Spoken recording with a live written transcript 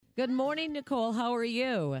Good morning, Nicole. How are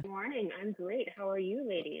you? Morning. I'm great. How are you,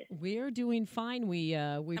 ladies? We're doing fine. We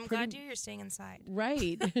I'm glad you're staying inside.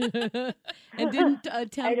 right, and didn't I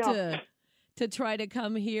attempt know. to try to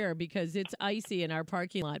come here because it's icy in our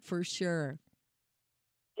parking lot for sure.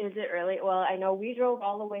 Is it really? Well, I know we drove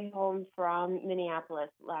all the way home from Minneapolis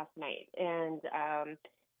last night, and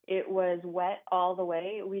it was wet all the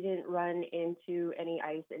way. We didn't run into any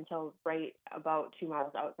ice until right about 2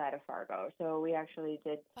 miles outside of Fargo. So we actually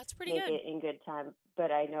did That's pretty make good. it in good time.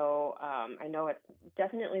 But I know it's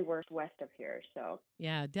definitely worse west of here. So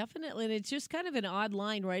Yeah, definitely. And it's just kind of an odd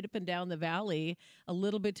line right up and down the valley, a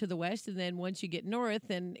little bit to the west, and then once you get north,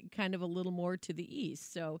 and kind of a little more to the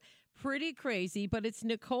east. So pretty crazy. But it's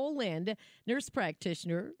Nicole Lind, nurse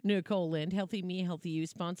practitioner, Nicole Lind, Healthy Me, Healthy You,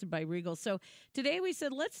 sponsored by Regal. So today we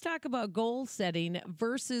said, let's talk about goal setting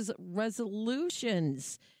versus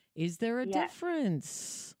resolutions. Is there a yes.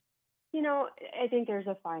 difference? I think there's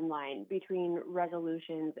a fine line between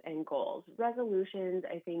resolutions and goals. Resolutions,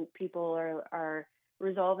 I think people are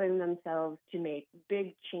resolving themselves to make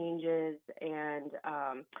big changes, and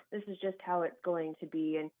this is just how it's going to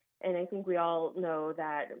be. And I think we all know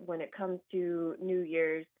that when it comes to New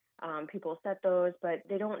Year's, people set those, but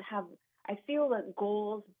they don't have. I feel that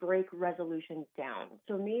goals break resolutions down.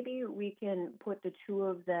 So maybe we can put the two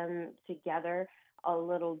of them together a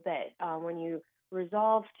little bit. When you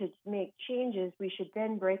resolve to make changes, we should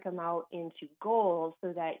then break them out into goals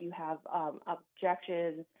so that you have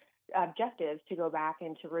objectives to go back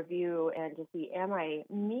and to review and to see, am I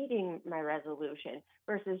meeting my resolution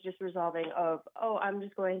versus just resolving of, oh, I'm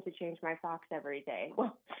just going to change my socks every day.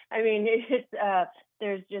 Well, I mean,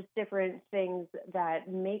 there's just different things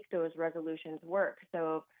that make those resolutions work.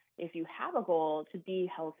 So if you have a goal to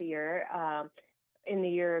be healthier in the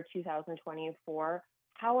year of 2024,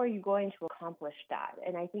 how are you going to accomplish that?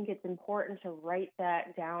 And I think it's important to write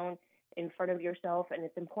that down in front of yourself, and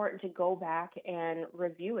it's important to go back and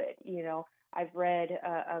review it. I've read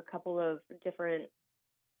a couple of different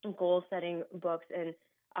goal setting books, and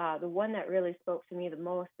the one that really spoke to me the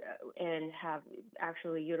most and have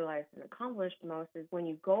actually utilized and accomplished the most is when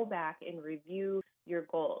you go back and review your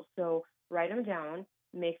goals. So write them down,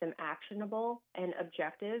 make them actionable and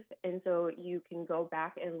objective, and so you can go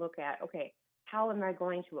back and look at, okay, how am I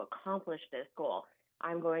going to accomplish this goal?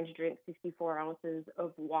 I'm going to drink 64 ounces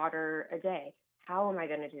of water a day. How am I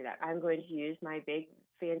going to do that? I'm going to use my big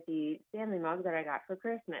fancy Stanley mug that I got for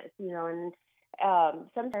Christmas, and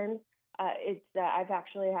sometimes I've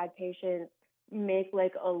actually had patients make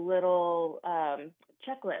like a little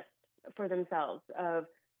checklist for themselves of,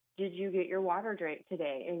 did you get your water drink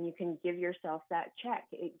today? And you can give yourself that check.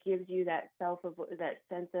 It gives you that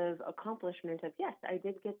sense of accomplishment of, yes, I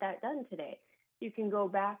did get that done today. You can go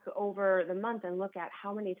back over the month and look at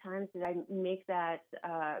how many times did I make that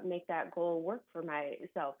goal work for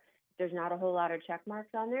myself. If there's not a whole lot of check marks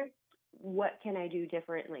on there, what can I do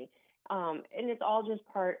differently? And it's all just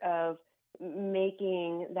part of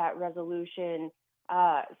making that resolution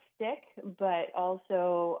stick, but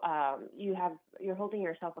also you're holding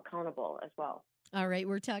yourself accountable as well. All right,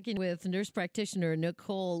 we're talking with nurse practitioner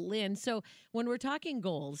Nicole Lind. So, when we're talking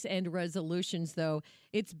goals and resolutions, though,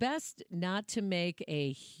 it's best not to make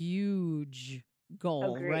a huge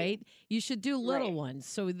goal, Agreed. right? You should do little Right. ones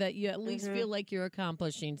so that you at least feel like you're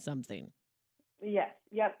accomplishing something. Yes.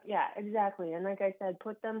 Yep. Yeah, exactly. And like I said,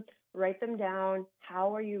 write them down.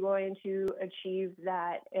 How are you going to achieve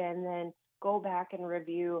that? And then go back and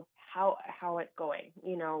review how it's going,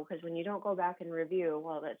 because when you don't go back and review,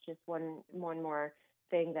 well, that's just one more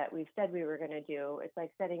thing that we've said we were going to do. It's like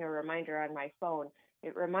setting a reminder on my phone.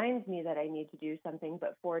 It reminds me that I need to do something,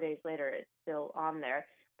 but 4 days later, it's still on there.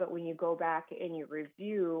 But when you go back and you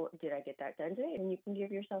review, did I get that done today? And you can give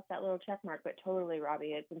yourself that little check mark. But totally,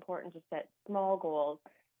 Robbie, it's important to set small goals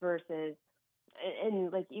versus, and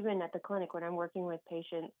like even at the clinic when I'm working with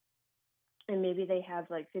patients and maybe they have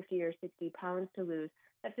like 50 or 60 pounds to lose,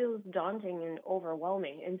 that feels daunting and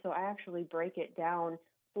overwhelming. And so I actually break it down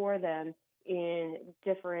for them in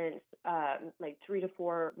different like 3 to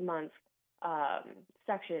 4 month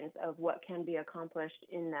sections of what can be accomplished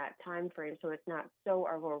in that time frame, so it's not so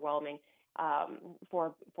overwhelming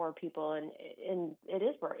for people. And it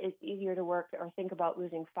is work. It's easier to work or think about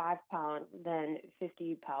losing 5 pounds than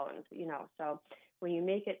 50 pounds. So when you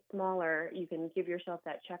make it smaller, you can give yourself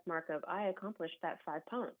that check mark of, I accomplished that 5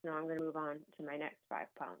 pounds. Now I'm going to move on to my next 5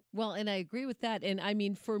 pounds. Well, and I agree with that. And I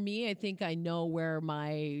mean, for me, I think I know where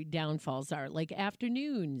my downfalls are. Like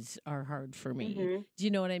afternoons are hard for me. Mm-hmm. Do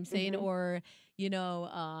you know what I'm saying? Mm-hmm. Or,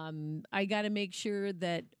 I got to make sure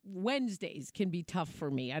that Wednesdays can be tough for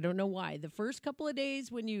me. I don't know why. The first couple of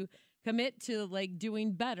days when you commit to like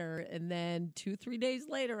doing better, and then 2-3 days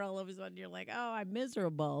later, all of a sudden you're like, oh, I'm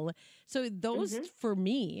miserable. So those Mhm. for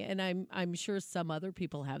me, and I'm sure some other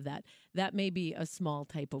people have that may be a small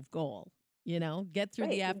type of goal. Get through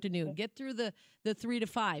the Right. afternoon, get through the 3 to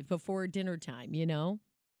 5 before dinner time.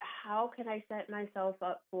 How can I set myself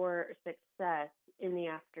up for success in the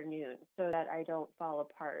afternoon so that I don't fall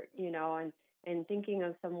apart, and thinking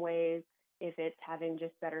of some ways, if it's having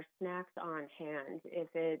just better snacks on hand,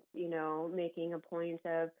 if it's, making a point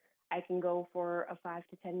of I can go for a 5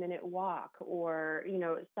 to 10 minute walk, or,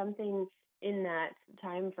 something in that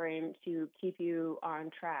time frame to keep you on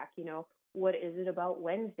track. What is it about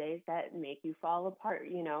Wednesdays that make you fall apart,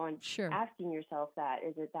 and Sure. asking yourself that.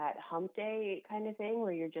 Is it that hump day kind of thing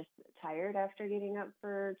where you're just tired after getting up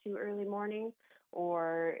for too early morning?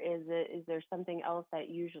 Or is there something else that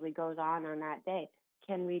usually goes on that day?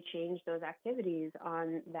 Can we change those activities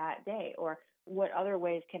on that day? Or what other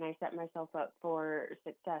ways can I set myself up for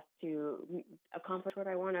success to accomplish what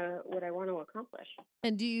I want to accomplish?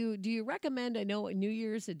 And do you recommend? I know at New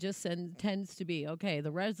Year's it just tends to be okay.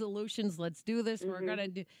 The resolutions, let's do this. We're Mhm. gonna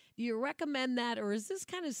do. Do you recommend that, or is this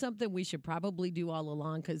kind of something we should probably do all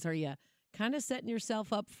along? Because are you kind of setting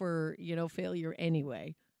yourself up for failure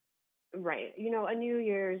anyway? Right. A new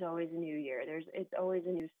year is always a new year. It's always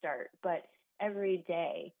a new start, but every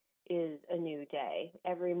day is a new day.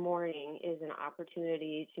 Every morning is an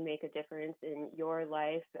opportunity to make a difference in your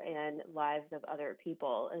life and lives of other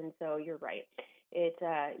people. And so you're right. It's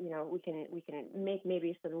we can make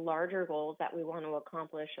maybe some larger goals that we want to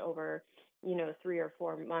accomplish over, 3 or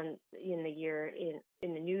 4 months in the year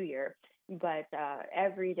in the new year. But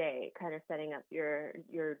every day kind of setting up your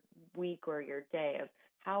week or your day of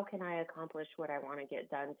how can I accomplish what I want to get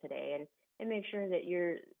done today, and make sure that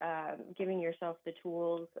you're giving yourself the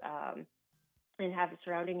tools, and have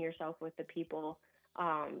surrounding yourself with the people,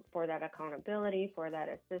 for that accountability, for that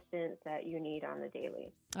assistance that you need on the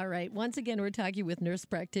daily. All right. Once again, we're talking with nurse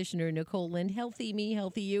practitioner Nicole Lind. Healthy me,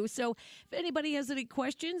 healthy you. So, if anybody has any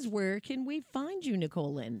questions, where can we find you,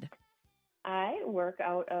 Nicole Lind? I work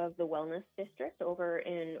out of the Wellness District over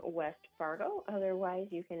in West Fargo. Otherwise,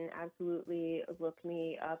 you can absolutely look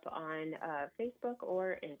me up on Facebook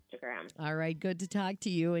or Instagram. All right. Good to talk to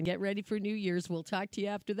you, and get ready for New Year's. We'll talk to you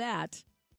after that.